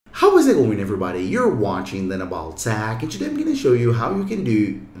it going, everybody? You're watching Then About Tech, and today I'm going to show you how you can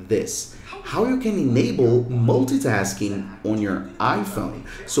do this. How you can enable multitasking on your iPhone.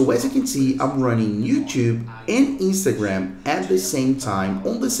 So as you can see, I'm running YouTube and Instagram at the same time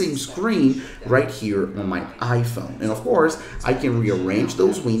on the same screen right here on my iPhone. And of course, I can rearrange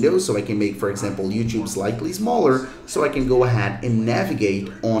those windows so I can make, for example, YouTube slightly smaller so I can go ahead and navigate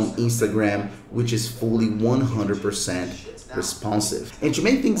on Instagram, which is fully 100% responsive. And to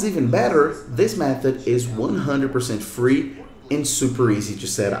make things even better, this method is 100% free and super easy to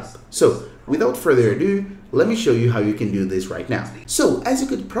set up. So without further ado, let me show you how you can do this right now. So as you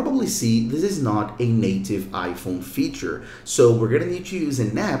could probably see, this is not a native iPhone feature. So we're gonna need to use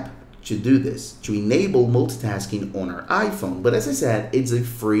an app to do this, to enable multitasking on our iPhone. But as I said, it's a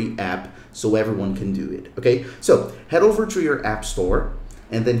free app, so everyone can do it, okay? So head over to your app store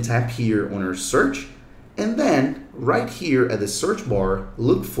and then tap here on our search. And then right here at the search bar,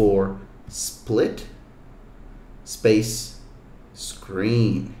 look for split space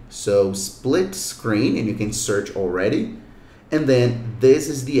screen. So split screen, and you can search already. And then this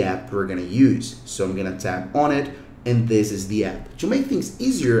is the app we're gonna use. So I'm gonna tap on it, and this is the app. To make things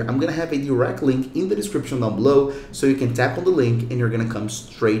easier, I'm gonna have a direct link in the description down below, so you can tap on the link and you're gonna come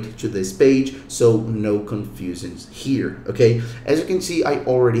straight to this page, so no confusions here, okay? As you can see, I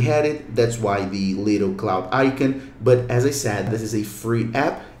already had it. That's why the little cloud icon, but as I said, this is a free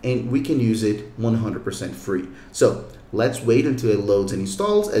app and we can use it 100% free. So let's wait until it loads and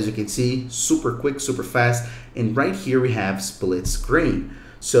installs. As you can see, super quick, super fast. And right here we have split screen.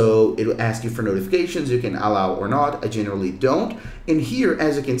 So it'll ask you for notifications. You can allow or not. I generally don't. And here,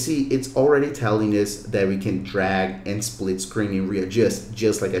 as you can see, it's already telling us that we can drag and split screen and readjust,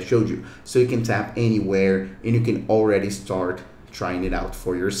 just like I showed you. So you can tap anywhere and you can already start trying it out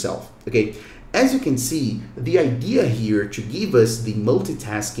for yourself, okay? As you can see, the idea here to give us the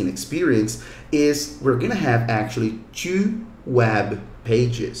multitasking experience is we're gonna have actually two web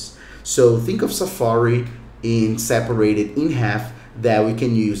pages. So think of Safari separated in half, that we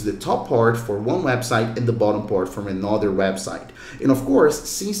can use the top part for one website and the bottom part from another website. And of course,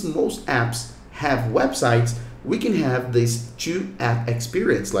 since most apps have websites, we can have this two app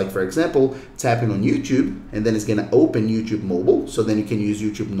experience. Like for example, tapping on YouTube, and then it's gonna open YouTube mobile. So then you can use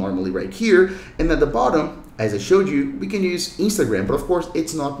YouTube normally right here. And at the bottom, as I showed you, we can use Instagram, but of course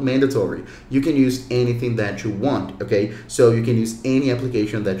it's not mandatory. You can use anything that you want, okay? So you can use any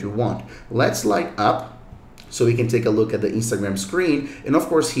application that you want. Let's light up so we can take a look at the Instagram screen. And of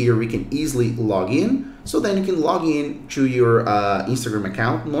course here we can easily log in. So then you can log in to your Instagram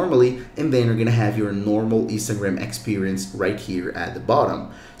account normally, and then you're gonna have your normal Instagram experience right here at the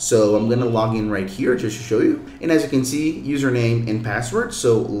bottom. So I'm gonna log in right here just to show you. And as you can see, username and password,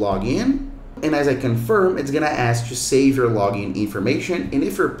 so log in. And as I confirm, it's gonna ask to save your login information. And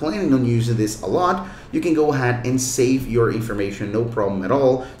if you're planning on using this a lot, you can go ahead and save your information, no problem at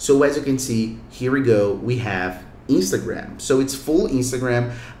all. So as you can see, here we go, we have Instagram. So it's full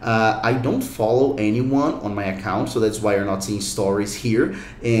Instagram. I don't follow anyone on my account, so that's why you're not seeing stories here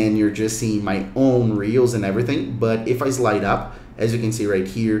and you're just seeing my own reels and everything. But if I slide up, as you can see right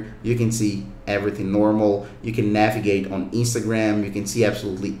here, you can see everything normal. You can navigate on Instagram. You can see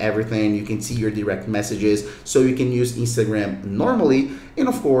absolutely everything. You can see your direct messages. So you can use Instagram normally. And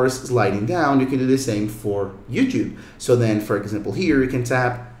of course, sliding down, you can do the same for YouTube. So then, for example, here you can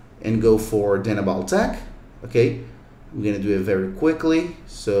tap and go for Then About Tech. Okay, I'm gonna do it very quickly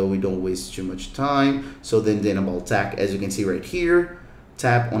so we don't waste too much time. So then About Tech, as you can see right here,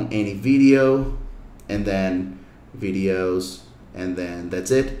 tap on any video and then videos, and then that's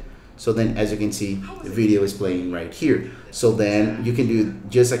it. So then as you can see, the video is playing right here. So then you can do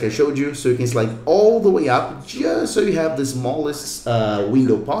just like I showed you. So you can slide all the way up just so you have the smallest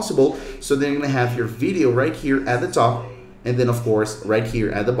window possible. So then you're gonna have your video right here at the top. And then of course, right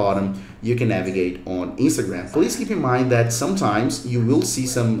here at the bottom, you can navigate on Instagram. Please keep in mind that sometimes you will see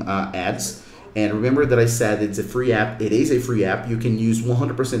some ads. And remember that I said it's a free app. It is a free app. You can use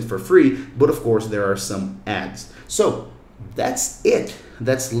 100% for free, but of course there are some ads. So that's it.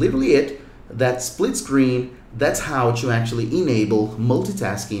 That's literally it. That's split screen. That's how to actually enable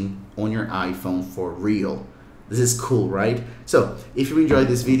multitasking on your iPhone for real. This is cool, right? So if you enjoyed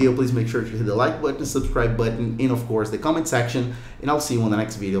this video, please make sure to hit the like button, subscribe button, and of course the comment section. And I'll see you on the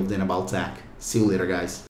next video of Then About Tech. See you later, guys.